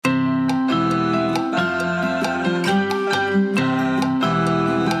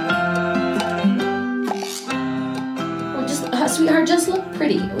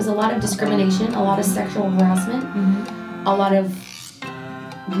pretty. It was a lot of discrimination, a lot of sexual harassment, a lot of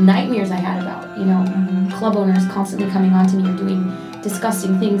nightmares I had about, club owners constantly coming on to me or doing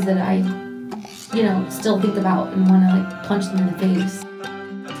disgusting things that I, still think about and want to punch them in the face.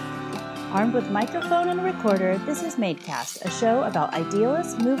 Armed with microphone and a recorder, this is Madecast, a show about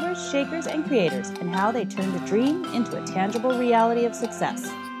idealists, movers, shakers, and creators, and how they turned a dream into a tangible reality of success.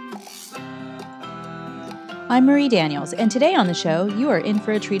 I'm Marie Daniels, and today on the show, you are in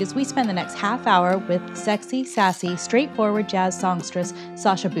for a treat as we spend the next half hour with sexy, sassy, straightforward jazz songstress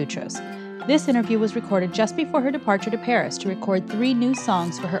Sasha Boutros. This interview was recorded just before her departure to Paris to record 3 new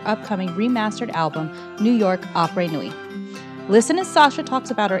songs for her upcoming remastered album, New York Après Nuit. Listen as Sasha talks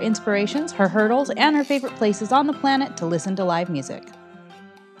about her inspirations, her hurdles, and her favorite places on the planet to listen to live music.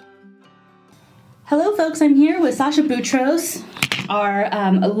 Hello, folks. I'm here with Sasha Boutros, our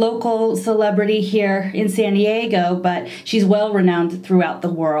local celebrity here in San Diego, but she's well-renowned throughout the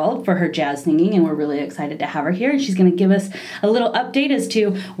world for her jazz singing, and we're really excited to have her here. And she's going to give us a little update as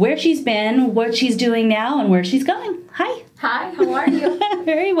to where she's been, what she's doing now, and where she's going. Hi. Hi, how are you?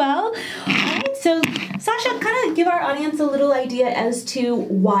 Very well. All right, so Sasha, kind of give our audience a little idea as to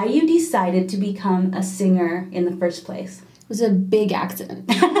why you decided to become a singer in the first place. It was a big accident.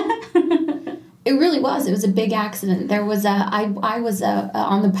 It really was. It was a big accident. There was I was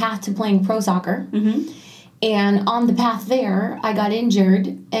on the path to playing pro soccer, and on the path there, I got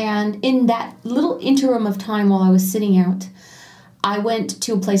injured. And in that little interim of time while I was sitting out, I went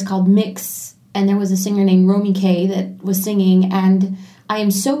to a place called Mix, and there was a singer named Romy Kay that was singing, and I am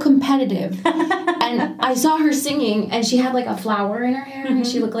so competitive. And I saw her singing, and she had like a flower in her hair, and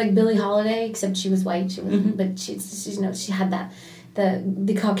she looked like Billie Holiday, except she was white. She was, but she had that.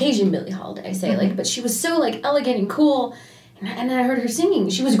 The Caucasian Billie Holiday, I say, but she was so, elegant and cool, and then I heard her singing.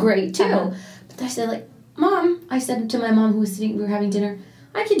 She was great, too. But I said, Mom, I said to my mom who was sitting, we were having dinner,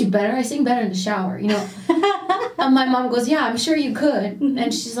 I could do better. I sing better in the shower, And my mom goes, yeah, I'm sure you could.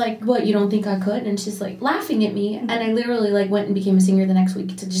 And she's like, what, you don't think I could? And she's, laughing at me, and I literally, went and became a singer the next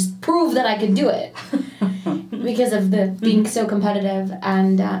week to just prove that I could do it. Because of the being so competitive,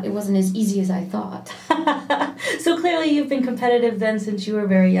 and it wasn't as easy as I thought. So clearly you've been competitive then since you were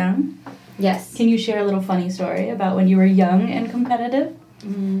very young. Yes. Can you share a little funny story about when you were young and competitive?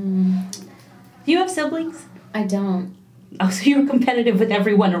 Do you have siblings? I don't. Oh, so you were competitive with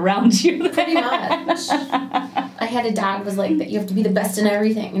everyone around you. Pretty much. I had a dad was like, that you have to be the best in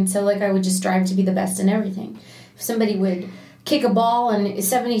everything. And so, I would just strive to be the best in everything. If somebody would kick a ball and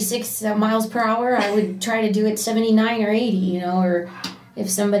 76 miles per hour, I would try to do it 79 or 80, or if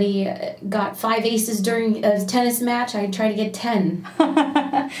somebody got 5 aces during a tennis match, I'd try to get 10.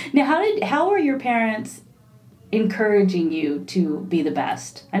 Now, how were your parents encouraging you to be the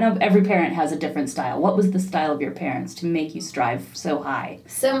best? I know every parent has a different style. What was the style of your parents to make you strive so high?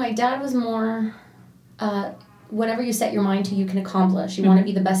 So my dad was more, whatever you set your mind to, you can accomplish. You want to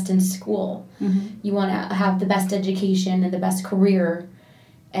be the best in school. You want to have the best education and the best career.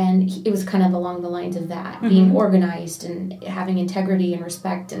 And it was kind of along the lines of that, being organized and having integrity and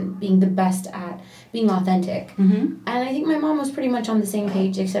respect and being the best at being authentic. And I think my mom was pretty much on the same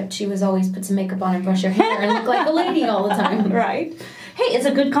page, except she was always put some makeup on and brush her hair and look like a lady all the time. Right. Hey, it's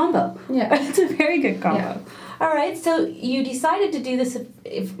a good combo. Yeah. It's a very good combo. Yeah. All right, so you decided to do this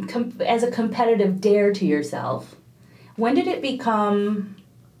as a competitive dare to yourself. When did it become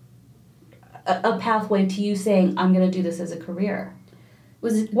a pathway to you saying, I'm going to do this as a career?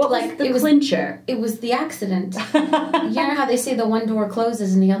 What was the clincher? It was the accident. You know how they say the one door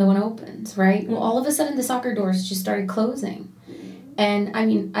closes and the other one opens, right? Well, all of a sudden the soccer doors just started closing. And,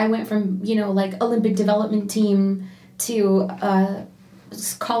 I went from, Olympic development team to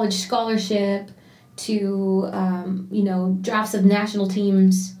college scholarship to, drafts of national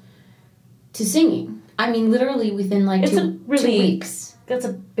teams to singing. Literally within, 2 weeks. That's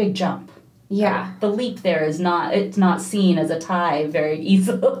a big jump. Yeah. The leap there it's not seen as a tie very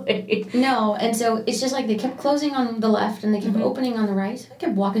easily. No, and so it's just they kept closing on the left and they kept opening on the right. I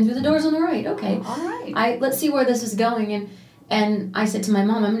kept walking through the doors on the right. Okay. All right. Let's see where this is going. And I said to my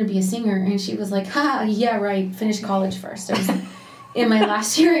mom, I'm going to be a singer. And she was like, yeah, right. Finish college first. I was in my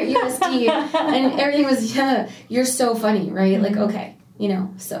last year at USD. And everything was, yeah, you're so funny, right? Okay,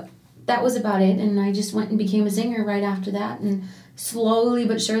 so that was about it. And I just went and became a singer right after that. And slowly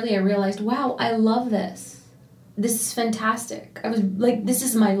but surely I realized, wow, I love this. This is fantastic. I was this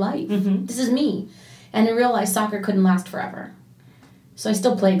is my life. This is me. And I realized soccer couldn't last forever. So I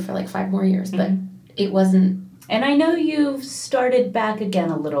still played for 5 more years, but it wasn't. And I know you've started back again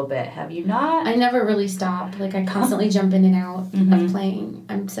a little bit, have you not? I never really stopped. I constantly jump in and out of playing.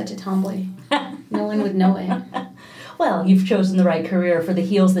 I'm such a tomboy. No one would know it. Well, you've chosen the right career for the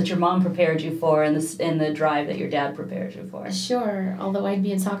heels that your mom prepared you for and the drive that your dad prepared you for. Sure, although I'd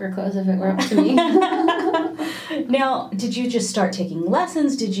be in soccer clothes if it were up to me. Now, did you just start taking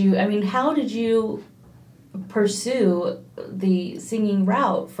lessons? How did you pursue the singing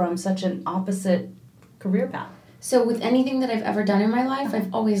route from such an opposite career path? So with anything that I've ever done in my life,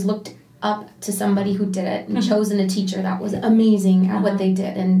 I've always looked up to somebody who did it and chosen a teacher that was amazing at what they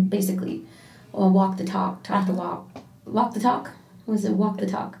did and basically walk the talk, talk the walk. Walk the talk? Was it walk the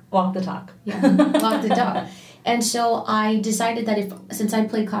talk? Walk the talk. Yeah, walk the talk. And so I decided that since I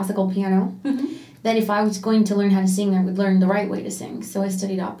played classical piano, that if I was going to learn how to sing, I would learn the right way to sing. So I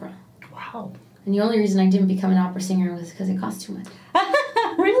studied opera. Wow. And the only reason I didn't become an opera singer was because it cost too much.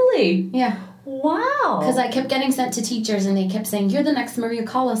 Really? Yeah. Wow. Because I kept getting sent to teachers and they kept saying, you're the next Maria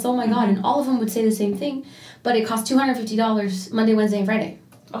Callas, oh my God. And all of them would say the same thing. But it cost $250 Monday, Wednesday, and Friday.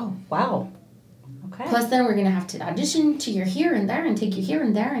 Oh, wow. Okay. Plus then we're going to have to audition to your here and there and take you here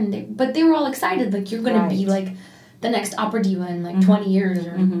and there. But they were all excited, like you're going to be like the next opera diva in like 20 years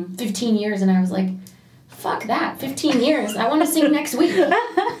or 15 years. And I was like, fuck that, 15 years. I want to sing next week.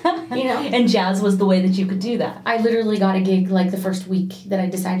 And jazz was the way that you could do that. I literally got a gig like the first week that I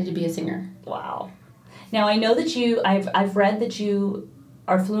decided to be a singer. Wow. Now I know that I've read that you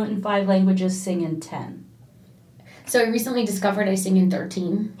are fluent in 5 languages, sing in 10. So I recently discovered I sing in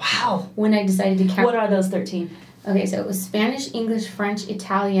 13. Wow. When I decided to count. What are those 13? Okay, so it was Spanish, English, French,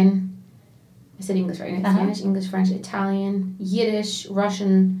 Italian. I said English, right? Spanish, English, French, Italian, Yiddish,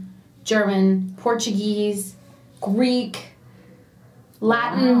 Russian, German, Portuguese, Greek,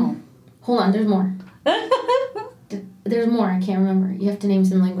 Latin. Wow. Hold on, there's more. There's more, I can't remember. You have to name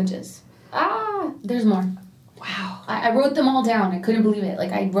some languages. There's more. Wow. I wrote them all down. I couldn't believe it.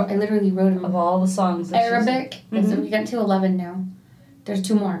 Like, I literally wrote them. Of all the songs. Arabic. So we got to 11 now. There's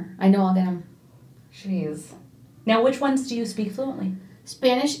 2 more. I know I'll get them. Jeez. Now, which ones do you speak fluently?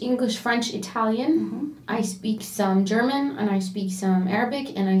 Spanish, English, French, Italian. I speak some German, and I speak some Arabic,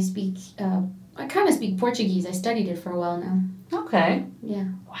 and I kind of speak Portuguese. I studied it for a while now. Okay. Yeah.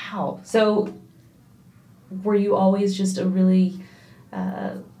 Wow. So, were you always just a really...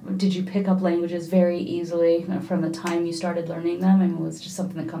 did you pick up languages very easily from the time you started learning them? And was it just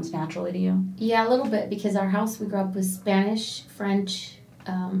something that comes naturally to you? Yeah, a little bit, because our house we grew up with Spanish, French,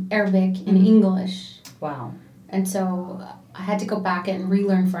 Arabic, and English. Wow. And so I had to go back and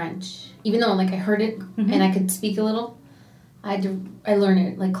relearn French. Even though I heard it and I could speak a little, I learned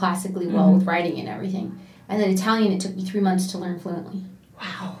it like classically well with writing and everything. And then Italian, it took me 3 months to learn fluently.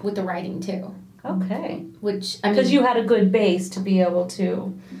 Wow. With the writing too. Okay. Which, I mean... Because you had a good base to be able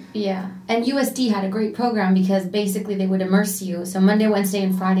to... Yeah. And USD had a great program because basically they would immerse you. So Monday, Wednesday,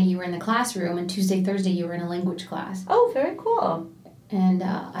 and Friday you were in the classroom, and Tuesday, Thursday you were in a language class. Oh, very cool. And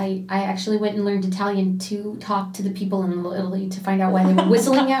I actually went and learned Italian to talk to the people in Little Italy to find out why they were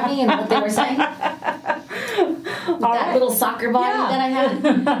whistling at me and what they were saying. That little soccer body that I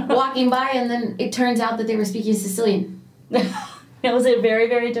had walking by, and then it turns out that they were speaking Sicilian. Now, was it very,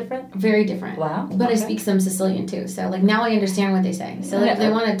 very different? Very different. Wow. But I speak some Sicilian too, so like now I understand what they say. So like, if they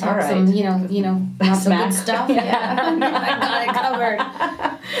want to talk some, not so good stuff, I got it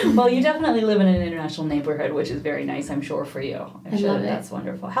covered. Well, you definitely live in an international neighborhood, which is very nice, I'm sure, for you. I'm sure love it. That's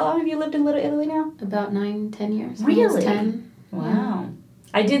wonderful. How long have you lived in Little Italy now? About 9-10 years. Really? Almost 10. Wow. Yeah.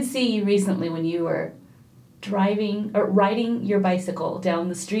 I did see you recently when you were riding your bicycle down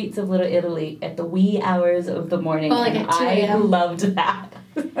the streets of Little Italy at the wee hours of the morning. Oh, like at 2 a.m. I loved that.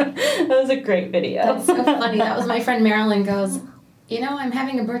 That was a great video. That's so funny. That was my friend Marilyn goes, I'm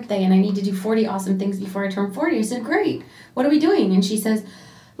having a birthday and I need to do 40 awesome things before I turn 40. I said, great. What are we doing? And she says,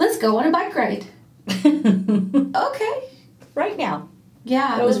 let's go on a bike ride. Okay. Right now.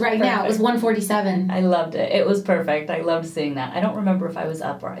 Yeah, it was right now. It was 1:47. I loved it. It was perfect. I loved seeing that. I don't remember if I was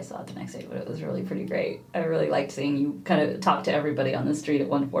up or I saw it the next day, but it was really pretty great. I really liked seeing you kind of talk to everybody on the street at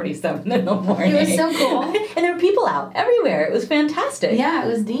 1:47 in the morning. It was so cool. And there were people out everywhere. It was fantastic. Yeah, it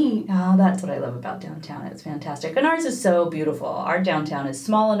was neat. Oh, that's what I love about downtown. It's fantastic. And ours is so beautiful. Our downtown is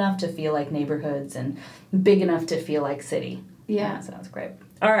small enough to feel like neighborhoods and big enough to feel like city. Yeah. So that's great.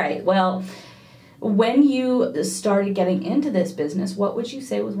 All right. Well, when you started getting into this business, what would you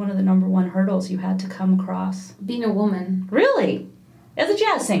say was one of the number one hurdles you had to come across? Being a woman. Really? As a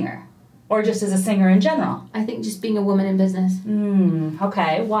jazz singer? Or just as a singer in general? I think just being a woman in business.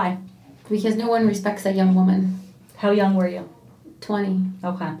 Okay. Why? Because no one respects a young woman. How young were you? 20.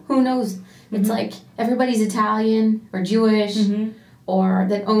 Okay. Who knows? It's like everybody's Italian or Jewish or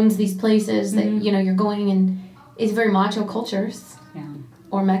that owns these places that, you're going, and it's very macho cultures. Yeah.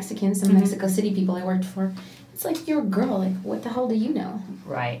 Or Mexicans, some Mexico City people I worked for. It's like, you're a girl. Like, what the hell do you know?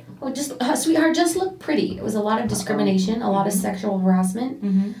 Right. Well, just, sweetheart, just look pretty. It was a lot of discrimination, a lot of sexual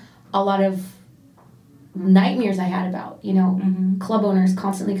harassment, a lot of nightmares I had about, you know, club owners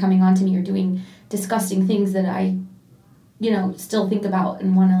constantly coming on to me or doing disgusting things that I, you know, still think about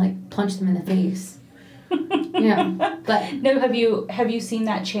and want to, like, punch them in the face. Yeah, but no, have you seen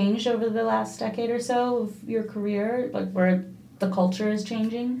that change over the last decade or so of your career, like where the culture is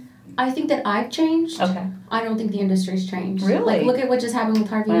changing? I think that I've changed. Okay. I don't think the industry's changed. Really? Like, look at what just happened with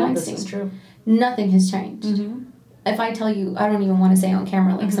Harvey Weinstein. This is true. Nothing has changed. If I tell you, I don't even want to say on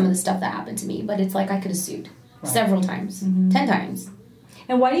camera, like, some of the stuff that happened to me, but it's like I could have sued several times, 10 times.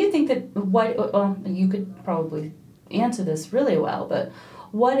 And why do you think that, well, you could probably answer this really well, but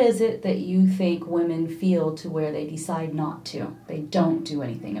what is it that you think women feel to where they decide not to? They don't do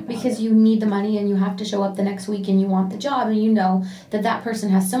anything about it. Because you need the money and you have to show up the next week and you want the job and you know that that person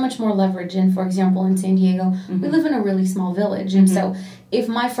has so much more leverage. And for example, in San Diego, we live in a really small village. And so if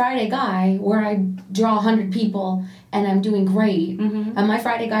my Friday guy, where I draw 100 people and I'm doing great, and my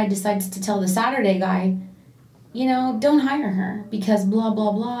Friday guy decides to tell the Saturday guy, you know, don't hire her because blah,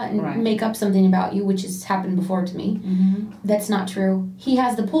 blah, blah, and make up something about you, which has happened before to me. That's not true. He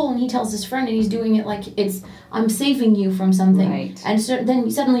has the pull and he tells his friend and he's doing it like it's, I'm saving you from something. Right. And so then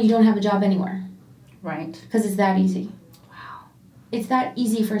suddenly you don't have a job anywhere. Right. Because it's that easy. Wow. It's that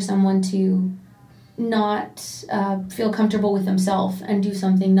easy for someone to not feel comfortable with themselves and do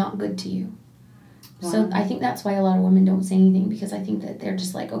something not good to you. Wow. So I think that's why a lot of women don't say anything, because I think that they're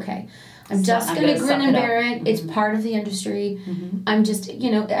just like, okay, I'm just going to grin and bear it. It's part of the industry. I'm just,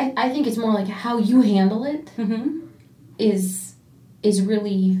 you know, I think it's more like how you handle it is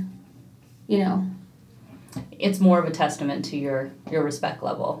really, you know. It's more of a testament to your respect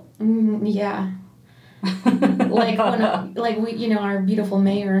level. Yeah. Like when we, you know, our beautiful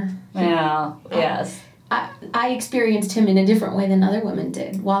mayor. Yeah, yes. I experienced him in a different way than other women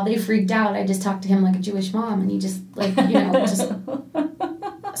did. While they freaked out, I just talked to him like a Jewish mom, and he just, like, you know, just...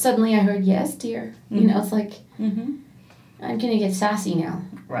 Suddenly I heard, yes, dear. You know, it's like, I'm going to get sassy now.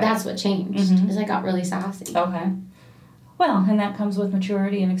 Right. That's what changed, is I got really sassy. Okay. Well, and that comes with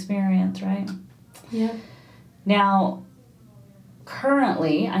maturity and experience, right? Yeah. Now,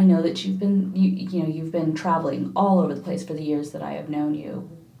 currently, I know that you've been traveling all over the place for the years that I have known you.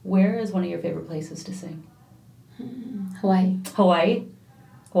 Where is one of your favorite places to sing? Hawaii. Hawaii?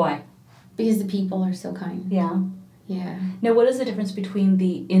 Why? Because the people are so kind. Yeah. Yeah. Now, what is the difference between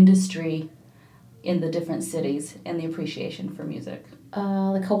the industry in the different cities and the appreciation for music?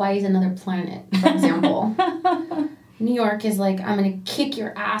 Like Hawaii is another planet, for example. New York is like, I'm going to kick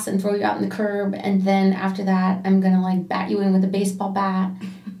your ass and throw you out in the curb, and then after that, I'm going to, like, bat you in with a baseball bat.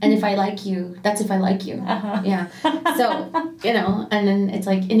 And if I like you, that's if I like you. Yeah. So, you know, and then it's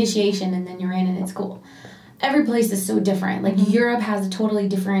like initiation, and then you're in, and it's cool. Every place is so different. Like, Europe has a totally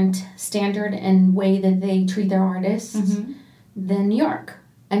different standard and way that they treat their artists than New York.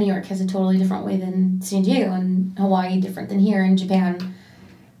 And New York has a totally different way than San Diego, and Hawaii different than here, and Japan.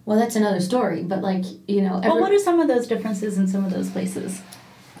 Well, that's another story, but, like, you know... Well, what are some of those differences in some of those places?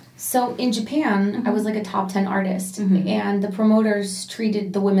 So, in Japan, I was, like, a top 10 artist, and the promoters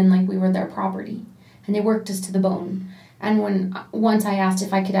treated the women like we were their property, and they worked us to the bone. And once I asked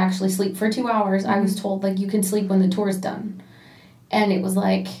if I could actually sleep for 2 hours, I was told, like, you can sleep when the tour's done. And it was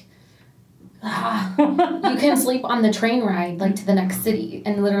like, you can sleep on the train ride, like, to the next city.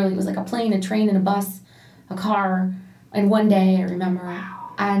 And literally it was like a plane, a train, and a bus, a car, and one day, I remember. Wow.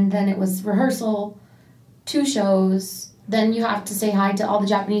 And then it was rehearsal, 2 shows. Then you have to say hi to all the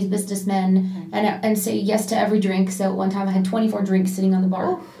Japanese businessmen and say yes to every drink. So one time I had 24 drinks sitting on the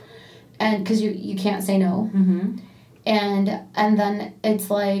bar. And because you can't say no. And then it's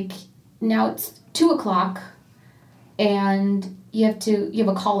like, now it's 2:00 and you have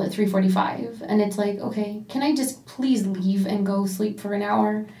a call at 3:45, and it's like, okay, can I just please leave and go sleep for an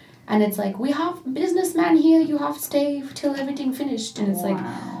hour? And it's like, we have a businessman here, you have to stay till everything finished. And it's like,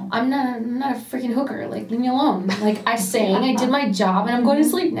 I'm not a freaking hooker, like, leave me alone. Like, I sang, I did my job, and I'm going to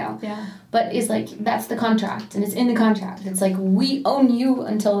sleep now. Yeah. But it's like, that's the contract, and it's in the contract. It's like, we own you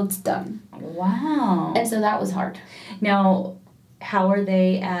until it's done. Wow. And so that was hard. Now, how are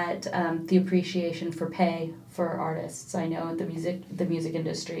they at the appreciation for pay for artists? I know the music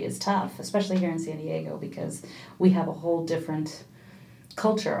industry is tough, especially here in San Diego, because we have a whole different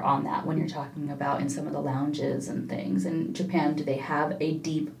culture on that when you're talking about in some of the lounges and things. In Japan, do they have a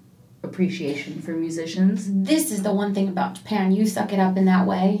deep appreciation for musicians? This is the one thing about Japan. You suck it up in that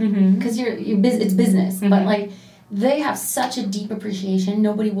way because it's business, but like, they have such a deep appreciation.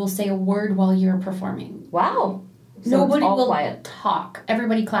 Nobody will say a word while you're performing. Wow. So Nobody all will quiet. talk.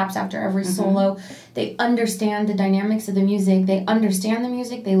 Everybody claps after every solo. They understand the dynamics of the music. They understand the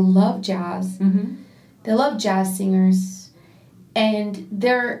music. They love jazz. They love jazz singers. And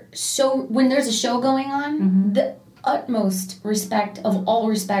they're so, when there's a show going on, the utmost respect of all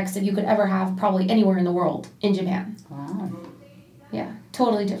respects that you could ever have probably anywhere in the world in Japan. Wow. Yeah,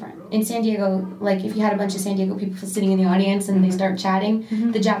 totally different. In San Diego, like if you had a bunch of San Diego people sitting in the audience and they start chatting,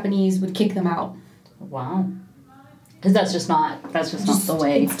 the Japanese would kick them out. Wow. Because that's just not the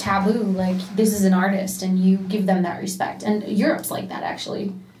way. It's taboo. Like, this is an artist and you give them that respect. And Europe's like that,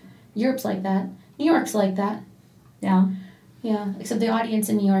 actually. Europe's like that. New York's like that. Yeah. Yeah, except the audience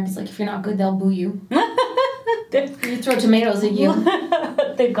in New York is like, if you're not good, they'll boo you. You throw tomatoes at you.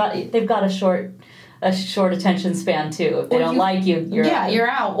 They've got a short attention span too. If they don't like you, you're out. You're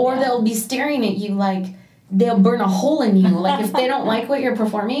out. Or they'll be staring at you like they'll burn a hole in you. Like if they don't like what you're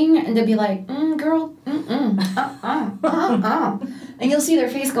performing, and they'll be like, girl, and you'll see their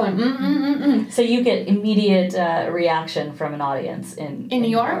face going, So you get immediate reaction from an audience in New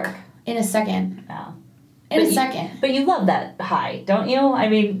York in a second. Yeah. In a second. But you love that high, don't you? I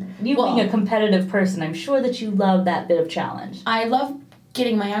mean, being a competitive person, I'm sure that you love that bit of challenge. I love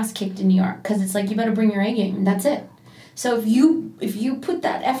getting my ass kicked in New York because it's like you better bring your A game. That's it. So if you put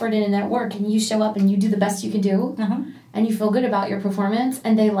that effort in and that work and you show up and you do the best you can do and you feel good about your performance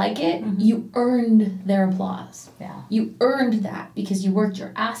and they like it, you earned their applause. Yeah. You earned that because you worked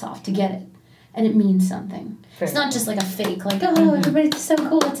your ass off to get it. And it means something. It's not just like a fake, like, oh, everybody's so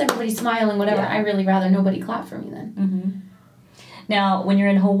cool, let's everybody smiling, whatever. Yeah. I really rather nobody clap for me then. Now, when you're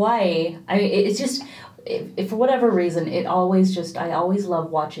in Hawaii, it's just, if for whatever reason, I always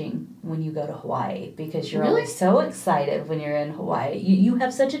love watching when you go to Hawaii because you're always so excited when you're in Hawaii. You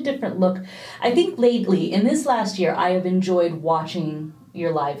have such a different look. I think lately, in this last year, I have enjoyed watching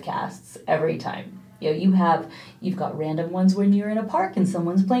your live casts every time. You know, you've got random ones when you're in a park and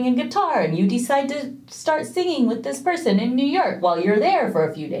someone's playing a guitar and you decide to start singing with this person in New York while you're there for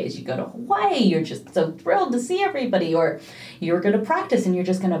a few days. You go to Hawaii, you're just so thrilled to see everybody, or you're going to practice and you're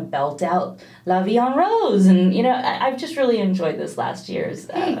just going to belt out La Vie en Rose. And, you know, I've just really enjoyed this last year's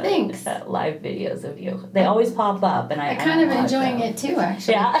thanks. Live videos of you. They always pop up. And I kind of enjoying it too,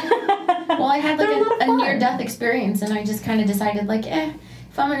 actually. Yeah. Well, I had like a near-death experience and I just kind of decided like,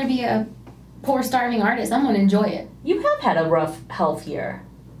 if I'm going to be a poor starving artist, I'm going to enjoy it. You have had a rough health year.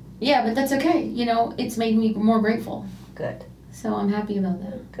 Yeah, but that's okay. You know, it's made me more grateful. Good. So I'm happy about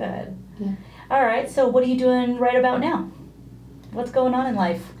that. Good. Yeah. All right, so what are you doing right about now? What's going on in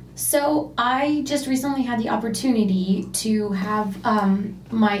life? So I just recently had the opportunity to have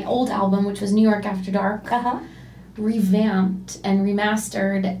my old album, which was New York After Dark, revamped and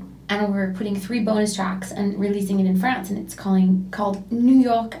remastered. And we're putting 3 bonus tracks and releasing it in France, and it's called New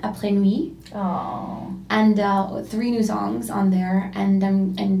York Après Nuit. Oh. And 3 new songs on there, and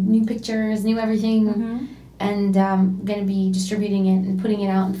new pictures, new everything. And I'm gonna be distributing it and putting it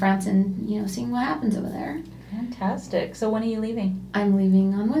out in France, and seeing what happens over there. Fantastic. So when are you leaving? I'm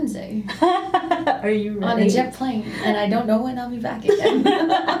leaving on Wednesday. Are you ready? On a jet plane, and I don't know when I'll be back again.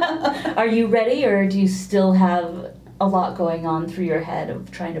 Are you ready, or do you still have a lot going on through your head of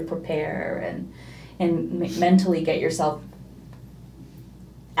trying to prepare and mentally get yourself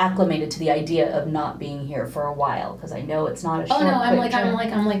acclimated to the idea of not being here for a while? Because I know it's not a short. I'm like I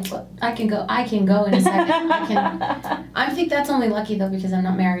can go in a second. I think that's only lucky though because I'm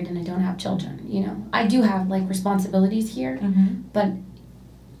not married and I don't have children. I do have like responsibilities here, but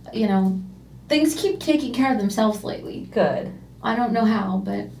things keep taking care of themselves lately. Good. I don't know how,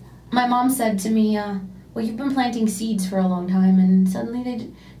 but my mom said to me, well, you've been planting seeds for a long time, and suddenly they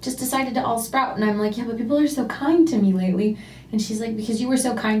just decided to all sprout. And I'm like, yeah, but people are so kind to me lately. And she's like, because you were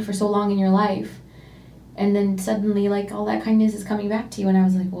so kind for so long in your life. And then suddenly, like, all that kindness is coming back to you. And I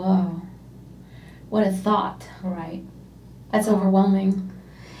was like, whoa, what a thought. Right. That's overwhelming.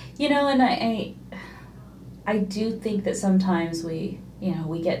 And I do think that sometimes we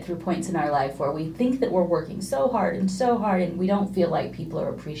get through points in our life where we think that we're working so hard and we don't feel like people are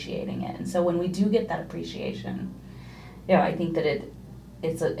appreciating it. And so when we do get that appreciation, I think that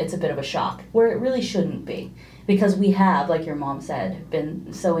it's a bit of a shock where it really shouldn't be, because we have, like your mom said,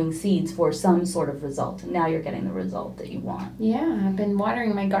 been sowing seeds for some sort of result, and now you're getting the result that you want. Yeah, I've been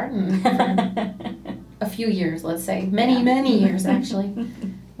watering my garden for a few years, let's say. Many years, actually.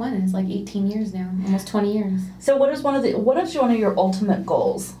 It's like 18 years now, almost 20 years. So what is one of your ultimate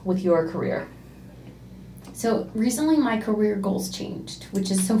goals with your career? So recently my career goals changed, which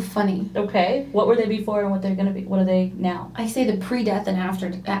is so funny. Okay. What were they before and what they're going to be? What are they now? I say the pre-death and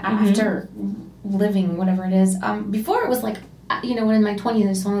after living, whatever it is. Before it was like, when in my 20s I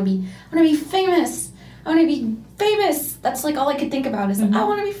just want to be famous. I want to be famous. That's like all I could think about is I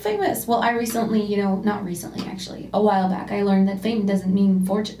want to be famous. Well, I recently, not recently actually, a while back, I learned that fame doesn't mean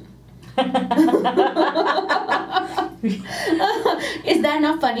fortune. Is that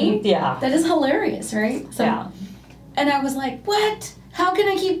not funny? Yeah. That is hilarious, right? So, Yeah. And I was like, what? How can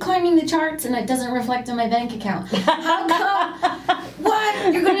I keep climbing the charts and it doesn't reflect on my bank account? How come?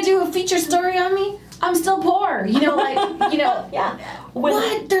 What? You're going to do a feature story on me? I'm still poor. Yeah.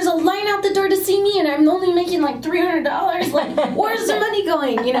 What? There's a line out the door to see me and I'm only making like $300. Like, where's the money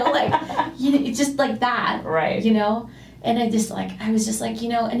going? It's just like that. Right. And I was just like,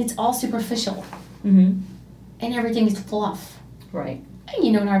 and it's all superficial. Mm-hmm. And everything is fluff. Right. And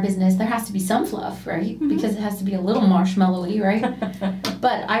in our business, there has to be some fluff, right? Mm-hmm. Because it has to be a little marshmallowy, right?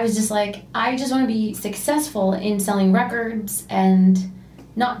 But I was just like, I just want to be successful in selling records and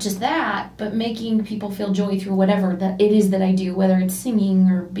not just that, but making people feel joy through whatever that it is that I do, whether it's singing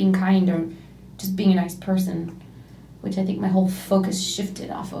or being kind or just being a nice person, which I think my whole focus shifted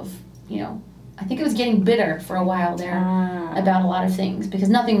off of, I think it was getting bitter for a while there about a lot of things because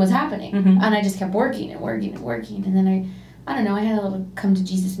nothing was happening. Mm-hmm. And I just kept working and working and working. And then I don't know, I had a little come to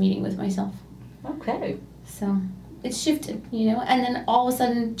Jesus meeting with myself. Okay. So it shifted, and then all of a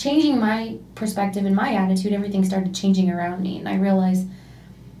sudden changing my perspective and my attitude, everything started changing around me. And I realized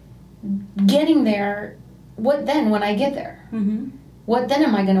getting there, what then when I get there? Mm-hmm. What then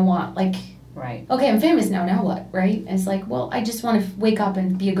am I going to want? Like, right. Okay, I'm famous now what, right? And it's like, well, I just want to wake up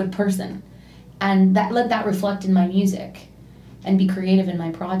and be a good person. And let that reflect in my music and be creative in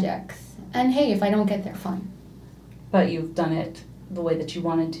my projects. And hey, if I don't get there, fine. But you've done it the way that you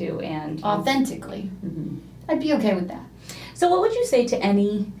wanted to and authentically. Mm-hmm. I'd be okay with that. So what would you say to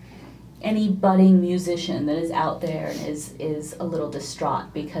any budding musician that is out there and is a little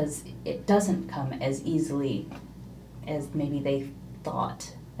distraught because it doesn't come as easily as maybe they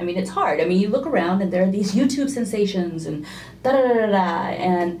thought? I mean, it's hard. I mean, you look around and there are these YouTube sensations and da-da-da-da-da,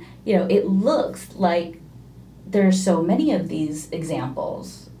 and, it looks like there's so many of these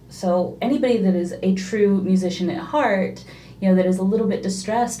examples. So anybody that is a true musician at heart, that is a little bit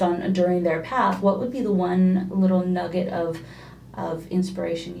distressed during their path, what would be the one little nugget of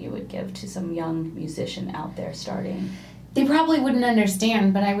inspiration you would give to some young musician out there starting? They probably wouldn't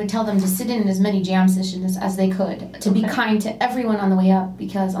understand, but I would tell them to sit in as many jam sessions as they could, to be kind to everyone on the way up,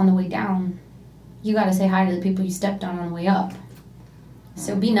 because on the way down, you got to say hi to the people you stepped on the way up.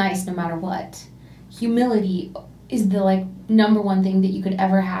 So be nice no matter what. Humility is the number one thing that you could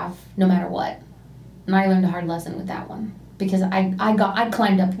ever have no matter what. And I learned a hard lesson with that one, because I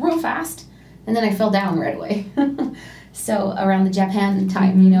climbed up real fast and then I fell down right away. So around the Japan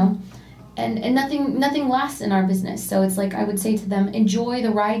time, and nothing lasts in our business. So it's like I would say to them, enjoy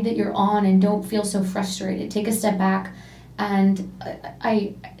the ride that you're on and don't feel so frustrated. Take a step back. And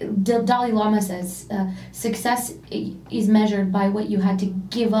Dalai Lama says success is measured by what you had to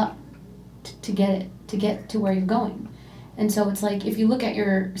give up to get to where you're going. And so it's like if you look at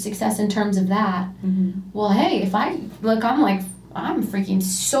your success in terms of that, well, hey, if I'm freaking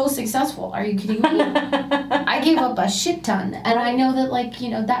so successful. Are you kidding me? I gave up a shit ton. And I know that,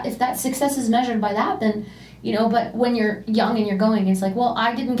 that if that success is measured by that, then, but when you're young and you're going, it's like, well,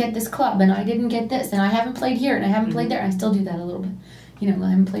 I didn't get this club and I didn't get this and I haven't played here and I haven't played there. I still do that a little bit. I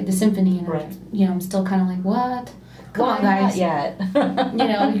haven't played the symphony and, right. I'm still kind of like, what? Come on, guys. Not yet. I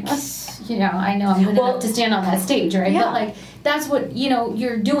know I'm good enough to stand on that stage, right? Yeah. But that's what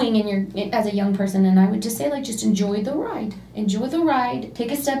you're doing as a young person, and I would just say just enjoy the ride. Enjoy the ride.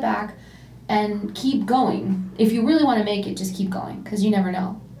 Take a step back, and keep going. If you really want to make it, just keep going, because you never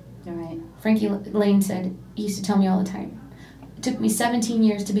know. All right. Frankie Lane he used to tell me all the time, it took me 17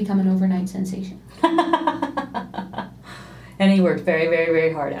 years to become an overnight sensation. And he worked very, very,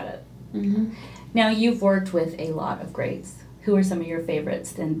 very hard at it. Mm-hmm. Now, you've worked with a lot of greats. Who are some of your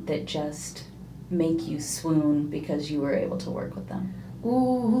favorites that just make you swoon because you were able to work with them?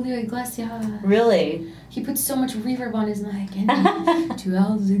 Ooh, Julio Iglesias. Really? He put so much reverb on his mic. And to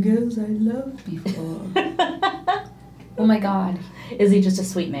all the girls I loved before. Oh my God. Is he just a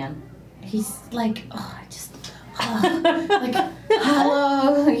sweet man? He's hello.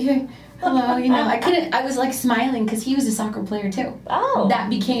 Hello, I was smiling because he was a soccer player too. Oh. That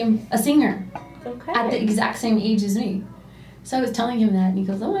became a singer. Okay. At the exact same age as me. So I was telling him that, and he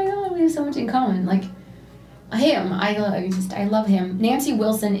goes, oh my God, we have so much in common. Him, I love him. Nancy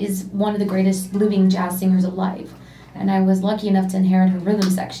Wilson is one of the greatest living jazz singers alive. And I was lucky enough to inherit her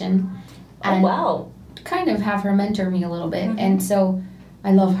rhythm section. And wow. kind of have her mentor me a little bit. Mm-hmm. And so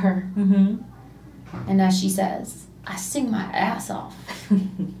I love her. Mm-hmm. And as she says, I sing my ass off.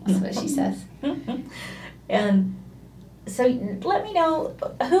 That's what she says. And So let me know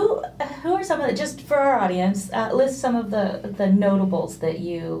who are some of the, just for our audience, list some of the notables that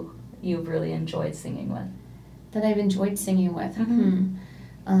you've really enjoyed singing with. That I've enjoyed singing with.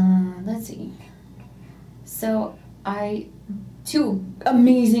 Let's see. So two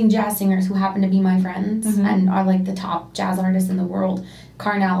amazing jazz singers who happen to be my friends and are like the top jazz artists in the world,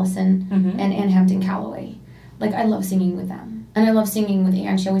 Karn Allison and Ann Hampton Calloway. Like, I love singing with them. And I love singing with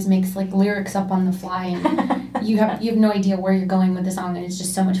Ann. She always makes like lyrics up on the fly, and you have no idea where you're going with the song, and it's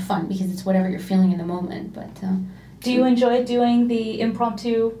just so much fun because it's whatever you're feeling in the moment. But do you enjoy doing the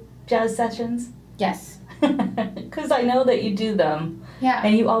impromptu jazz sessions? Yes. Because I know that you do them. Yeah.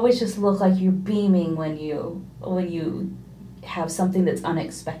 And you always just look like you're beaming when you have something that's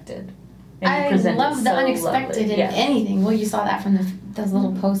unexpected. I love the unexpected in anything. Well, you saw that from those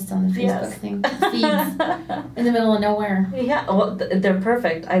little posts on the Facebook thing. Feeds in the middle of nowhere. Yeah, well, they're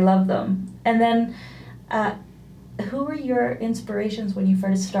perfect. I love them. And then, who were your inspirations when you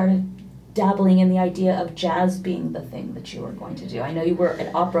first started dabbling in the idea of jazz being the thing that you were going to do? I know you were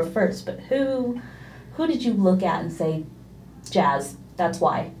at opera first, but who did you look at and say, jazz, that's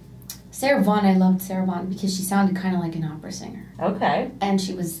why? Sarah Vaughan, I loved Sarah Vaughan because she sounded kind of like an opera singer. Okay. And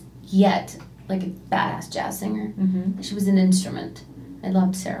she was yet like a badass jazz singer. She was an instrument. I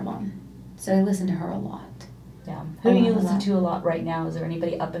loved Sarah Vaughan. So I listened to her a lot. Yeah. Who do you listen to a lot right now? Is there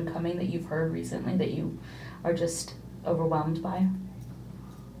anybody up and coming that you've heard recently that you are just overwhelmed by?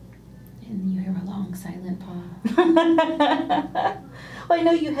 And you hear a long silent pause. Well, I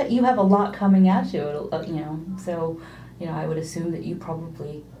know you have a lot coming at you, so, I would assume that you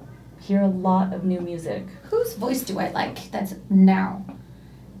probably hear a lot of new music. Whose voice do I like that's now?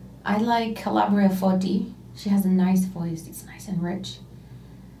 I like Calabria Foti. She has a nice voice. It's nice and rich.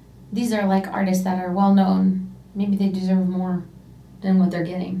 These are like artists that are well known. Maybe they deserve more than what they're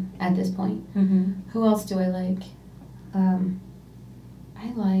getting at this point. Who else do I like?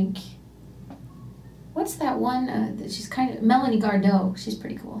 I like... What's that one? She's kind of... Melanie Gardot. She's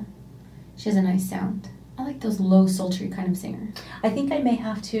pretty cool. She has a nice sound. I like those low, sultry kind of singers. I think I may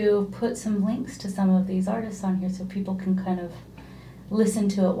have to put some links to some of these artists on here so people can kind of listen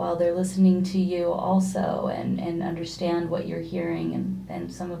to it while they're listening to you also, and understand what you're hearing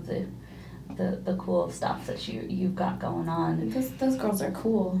and some of the cool stuff that you've got going on. Those girls are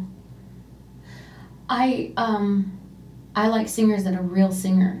cool. I like singers that are real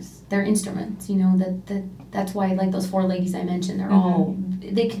singers. They're instruments, that's why I like those four ladies I mentioned. They're all,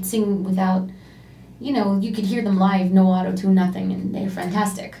 they could sing without, you could hear them live, no auto-tune, nothing, and they're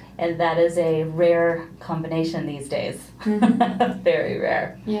fantastic. And that is a rare combination these days. Very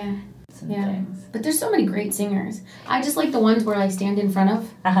rare. Yeah. Things. But there's so many great singers. I just like the ones where I stand in front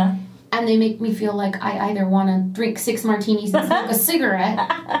of, and they make me feel like I either want to drink 6 martinis and smoke a cigarette,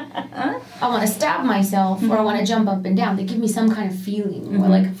 I want to stab myself, or I want to jump up and down. They give me some kind of feeling, or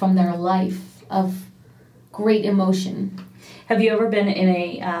like from their life of great emotion. Have you ever been in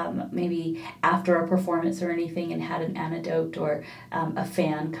a, maybe after a performance or anything, and had an anecdote or a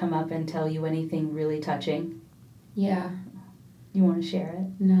fan come up and tell you anything really touching? Yeah. You want to share it?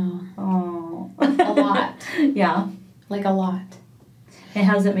 No. Oh. A lot. Yeah. Like a lot. And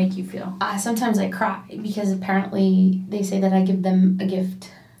how does it make you feel? Sometimes I cry because apparently they say that I give them a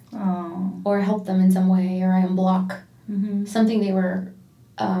gift. Oh. Or help them in some way, or I unblock something they were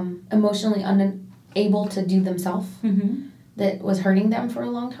emotionally unable to do themselves that was hurting them for a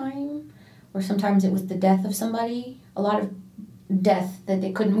long time. Or sometimes it was the death of somebody, a lot of death that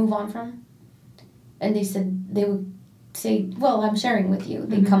they couldn't move on from. And they would say, well, I'm sharing with you.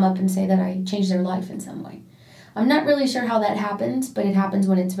 They'd come up and say that I changed their life in some way. I'm not really sure how that happens, but it happens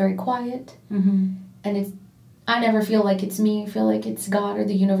when it's very quiet. And I never feel like it's me. I feel like it's God or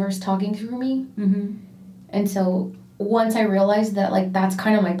the universe talking through me. And so once I realized that, like, that's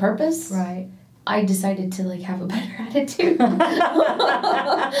kind of my purpose, right, I decided to, like, have a better attitude.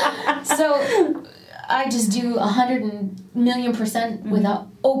 So I just do 100,000,000% with an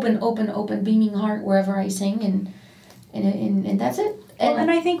open, beaming heart wherever I sing, and that's it.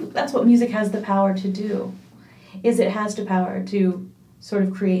 And I think that's what music has the power to do. Is it has the power to sort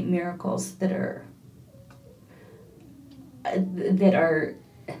of create miracles that are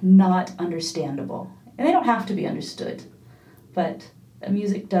not understandable. And they don't have to be understood. But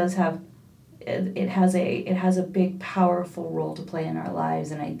music does have, it has a big, powerful role to play in our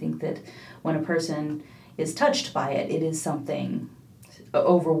lives. And I think that when a person is touched by it, it is something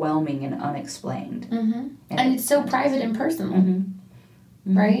overwhelming and unexplained. And it's so private and personal.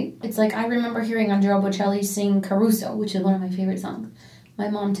 Right? It's like, I remember hearing Andrea Bocelli sing Caruso, which is one of my favorite songs. My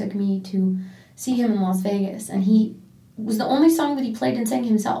mom took me to see him in Las Vegas, and he was the only song that he played and sang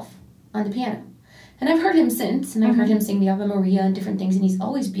himself on the piano. And I've heard him since, and I've heard him sing the Ave Maria and different things, and he's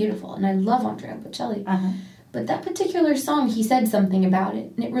always beautiful, and I love Andrea Bocelli. But that particular song, he said something about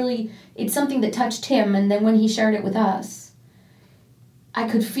it, and it's something that touched him, and then when he shared it with us, I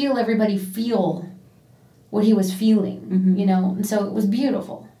could feel everybody feel what he was feeling, you know, and so it was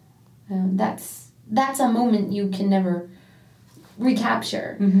beautiful. That's a moment you can never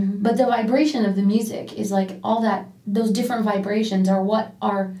recapture. But the vibration of the music is like all that, those different vibrations are what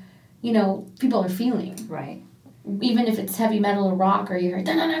are, you know, people are feeling. Right. Even if it's heavy metal or rock, or you hear, you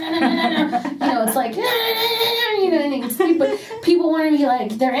know, it's like, you know, and people want to be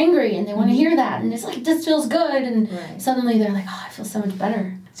like, they're angry and they want to hear that, and it's like, this feels good, and suddenly they're like, oh, I feel so much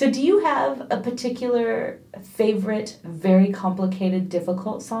better. So do you have a particular favorite, very complicated,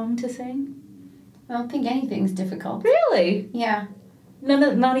 difficult song to sing? I don't think anything's difficult. Really? Yeah.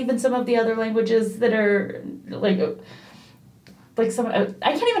 Not even some of the other languages that are like some. I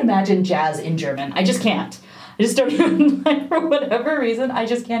can't even imagine jazz in German. I just can't. I just don't even, like, for whatever reason, I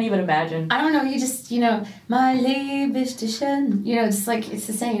just can't even imagine. I don't know, you just, you know, my Liebsten, you know, it's like, it's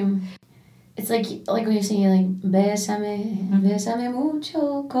the same. It's like when you're singing, like, Bésame, bésame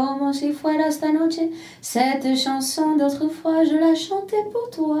mucho, como si fuera esta noche, cette chanson d'autrefois, je la chantais pour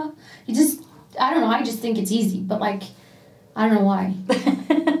toi. You just, I don't know, I just think it's easy, but, like, I don't know why.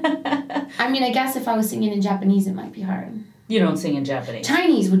 I mean, I guess if I was singing in Japanese, it might be hard. You don't sing in Japanese.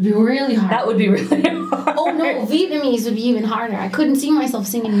 Chinese would be really hard. That would be really hard. Oh, no, Vietnamese would be even harder. I couldn't see myself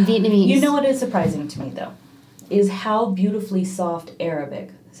singing in Vietnamese. You know what is surprising to me, though? Is how beautifully soft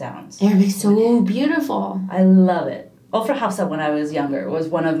Arabic sounds. Arabic's so beautiful. I love it. Ofra Hafsa, when I was younger, was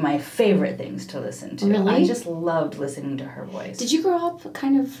one of my favorite things to listen to. Really? I just loved listening to her voice. Did you grow up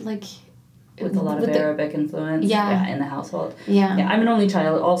kind of like... With a lot of Arabic influence in the household. Yeah. I'm an only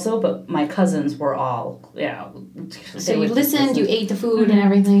child also, but my cousins were all, So you listened, you ate the food and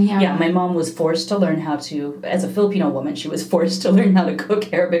everything, Yeah, my mom was forced to learn how to, as a Filipino woman, she was forced to learn how to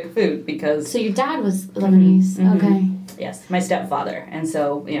cook Arabic food because... So your dad was Lebanese, okay. Yes, my stepfather. And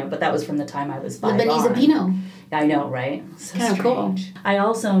so, but that was from the time I was 5 Lebanese-Apino. I know, right? So kind of cool. I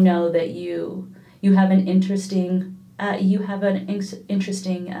also know that you have an interesting,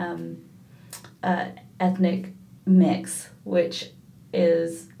 ethnic mix, which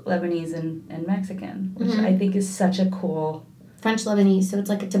is Lebanese and Mexican, which I think is such a cool... French Lebanese, so it's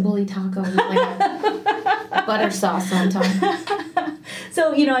like a tabbouleh taco with like a butter sauce on top.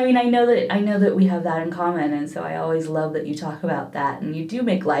 So, I know that we have that in common, and so I always love that you talk about that, and you do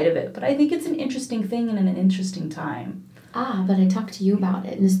make light of it, but I think it's an interesting thing and an interesting time. But I talked to you about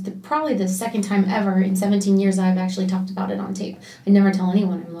it, and it's probably the second time ever in 17 years I've actually talked about it on tape. I never tell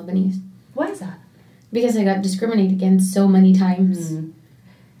anyone I'm Lebanese. Why is that? Because I got discriminated against so many times.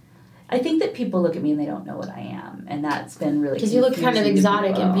 I think that people look at me and they don't know what I am, and that's been really because you look kind of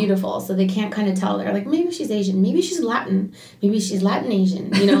exotic and beautiful, so they can't kind of tell. They're like, maybe she's Asian, maybe she's Latin, maybe she's Latin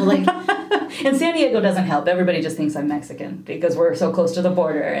Asian, like. And San Diego doesn't help. Everybody just thinks I'm Mexican because we're so close to the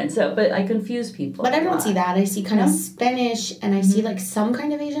border, and so. But I confuse people. But I don't see that. I see kind of Spanish, and I see like some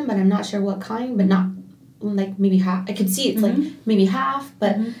kind of Asian, but I'm not sure what kind. But not like maybe half. I could see it's like maybe half,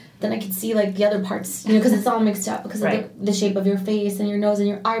 but. Then I could see, like, the other parts, because it's all mixed up because of the shape of your face and your nose and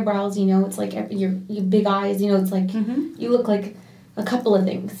your eyebrows, it's like your big eyes, it's like you look like a couple of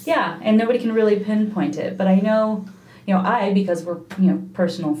things. Yeah, and nobody can really pinpoint it. But I know, because we're,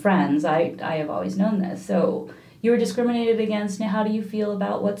 personal friends, I have always known this. So you were discriminated against. Now, how do you feel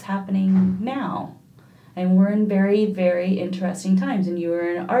about what's happening now? And we're in very, very interesting times, and you are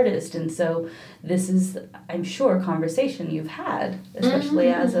an artist, and so this is, I'm sure, a conversation you've had, especially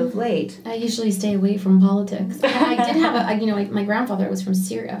as of late. I usually stay away from politics. I did have my grandfather was from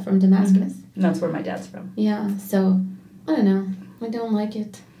Syria, from Damascus. And that's where my dad's from. Yeah, so, I don't know. I don't like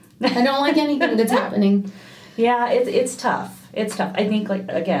it. I don't like anything that's happening. Yeah, it's tough. It's tough. I think,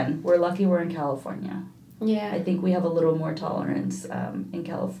 again, we're lucky we're in California. Yeah. I think we have a little more tolerance in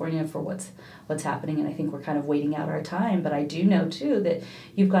California for what's happening, and I think we're kind of waiting out our time. But I do know, too, that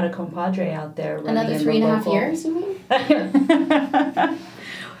you've got a compadre out there running another 3.5 years, you mean?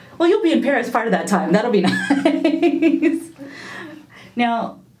 Well, you'll be in Paris part of that time. That'll be nice.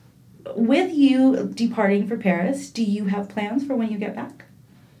 Now, with you departing for Paris, do you have plans for when you get back?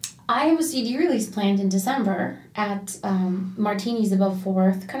 I have a CD release planned in December at Martini's Above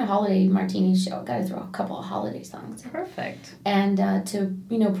 4th, kind of holiday martini show. Got to throw a couple of holiday songs. Perfect. And to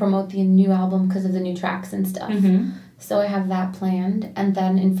promote the new album because of the new tracks and stuff. So I have that planned. And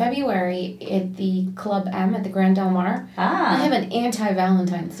then in February at the Club M at the Grand Del Mar, I have an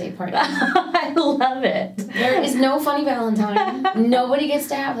anti-Valentine's Day party. I love it. There is no funny Valentine. Nobody gets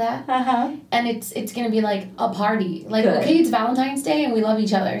to have that. And it's going to be like a party. Like, Good. okay, it's Valentine's Day and we love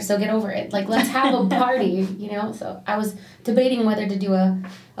each other, so get over it. Like, let's have a party, you know? So I was debating whether to do a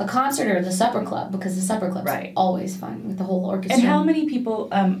concert or the supper club, because the supper club's always fun with the whole orchestra. And how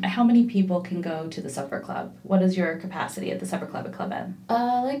many people can go to the supper club? What is your capacity at the supper club at Club M?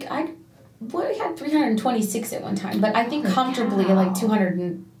 We had 326 at one time, but I think comfortably like 200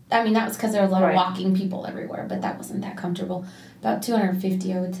 and, I mean, that was because there were a lot of walking people everywhere, but that wasn't that comfortable. About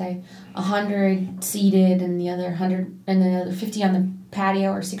 250, I would say. 100 seated and the other 100, and the other 50 on the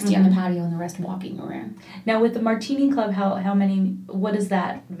patio or 60 on the patio and the rest walking around. Now with the Martini Club, how many, what is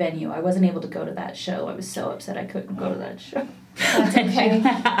that venue? I wasn't able to go to that show. I was so upset I couldn't go to that show. That's okay.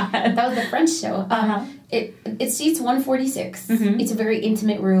 That was the French show. It seats 146. It's a very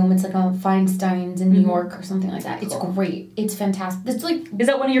intimate room. It's like a Feinstein's in New York or something like that. It's great. It's fantastic. It's like, is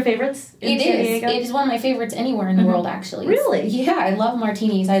that one of your favorites? It is. It is one of my favorites anywhere in the world, actually. Really? Yeah, I love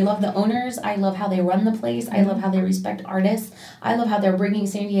Martinis. I love the owners. I love how they run the place. I love how they respect artists. I love how they're bringing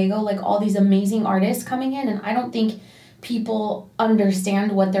San Diego, like all these amazing artists coming in, and I don't think people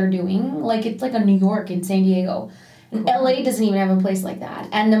understand what they're doing. Like, it's like a New York and San Diego. And LA doesn't even have a place like that.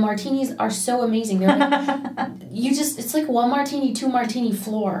 And the martinis are so amazing. They're like, it's like 1 martini, 2 martini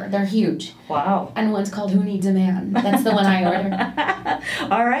floor. They're huge. Wow. And one's called Who Needs a Man. That's the one I order.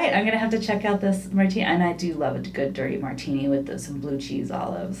 All right, I'm going to have to check out this martini. And I do love a good dirty martini with some blue cheese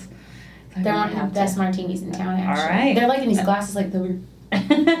olives. So They're one of the best martinis in town, actually. All right. They're like in these glasses like the...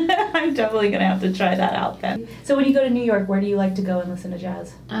 I'm definitely going to have to try that out then. So when you go to New York, where do you like to go and listen to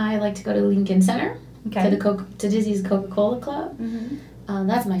jazz? I like to go to Lincoln Center. Okay. To Dizzy's Coca-Cola Club.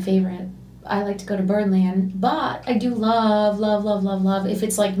 That's my favorite. I like to go to Birdland, but I do love, if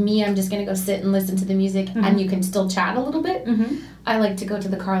it's like me, I'm just going to go sit and listen to the music and you can still chat a little bit. I like to go to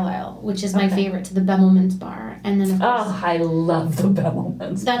the Carlisle, which is my favorite, to the Bemelman's Bar. And then, of course... I love the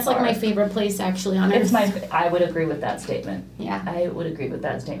Bemelman's That's Bar. like my favorite place, actually, on earth. I would agree with that statement. Yeah. I would agree with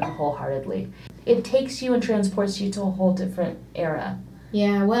that statement wholeheartedly. It takes you and transports you to a whole different era.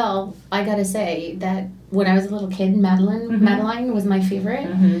 Yeah, well, I gotta say that when I was a little kid, Madeline was my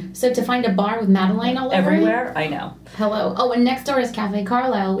favorite. So to find a bar with Madeline all over everywhere, I know. Hello. Oh, and next door is Cafe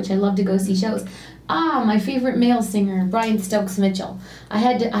Carlisle, which I love to go see shows. My favorite male singer, Brian Stokes Mitchell. I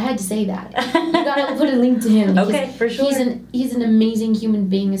had to say that. You gotta put a link to him. Okay, for sure. He's an amazing human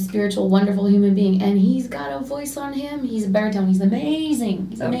being, a spiritual, wonderful human being, and he's got a voice on him. He's a baritone. He's amazing.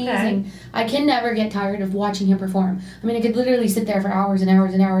 He's amazing. I can never get tired of watching him perform. I mean, I could literally sit there for hours and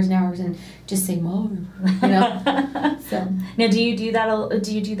hours and hours and hours and just say more, you know. So now, do you do that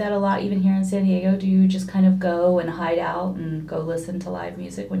a lot even here in San Diego? Do you just kind of go and hide out and go listen to live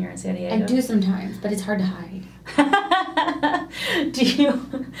music when you're in San Diego? I do sometimes, but it's hard to hide. Do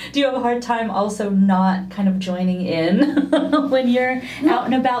you have a hard time also not kind of joining in when you're out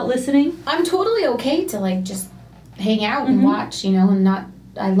and about listening? I'm totally okay to like just hang out and watch, you know, and not.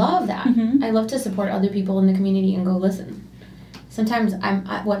 I love that. I love to support other people in the community and go listen. Sometimes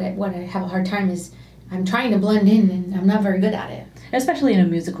what I have a hard time is I'm trying to blend in and I'm not very good at it. Especially in a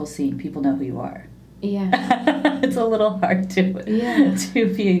musical scene, people know who you are. Yeah. It's a little hard to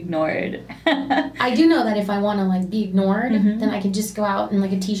be ignored. I do know that if I want to like be ignored, then I can just go out in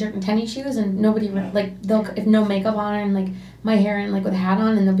like a t-shirt and tennis shoes and nobody like they'll if no makeup on and like my hair and like with a hat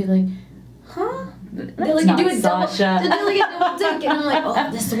on and they'll be like, huh? They're like, you do a double, they're like a double take, and I'm like,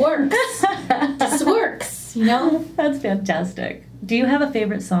 oh, this works. This works, you know? That's fantastic. Do you have a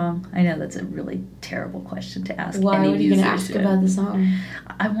favorite song? I know that's a really terrible question to ask. Why are you going to ask about the song?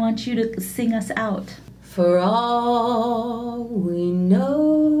 I want you to sing us out. For all we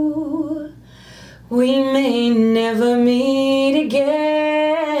know, we may never meet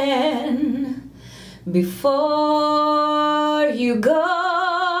again. Before you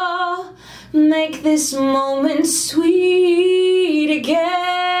go, make this moment sweet again.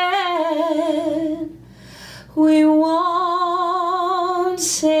 We won't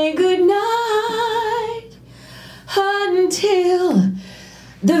say goodnight until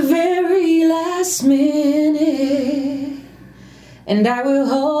the very last minute, and I will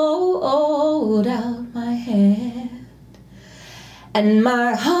hold out my hand, and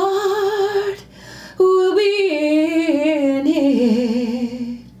my heart will be in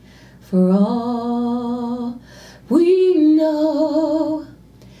it. For all we know,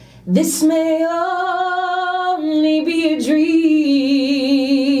 this may only be a dream,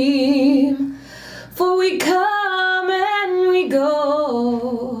 for we come and we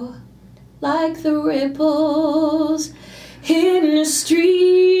go, like the ripples in a stream.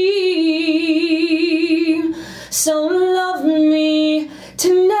 So love me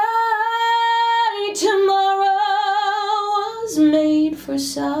tonight. Tomorrow was made for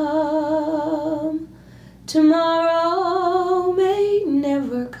some. Tomorrow may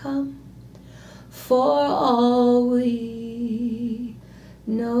never come, for all we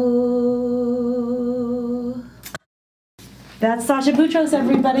know. That's Sasha Boutros,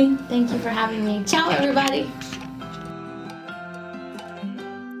 everybody. Thank you for having me. Ciao, everybody.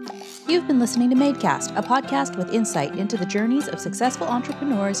 You've been listening to Madecast, a podcast with insight into the journeys of successful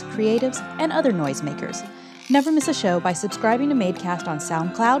entrepreneurs, creatives, and other noisemakers. Never miss a show by subscribing to Madecast on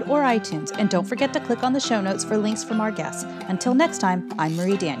SoundCloud or iTunes, and don't forget to click on the show notes for links from our guests. Until next time, I'm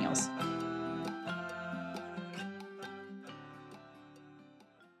Marie Daniels.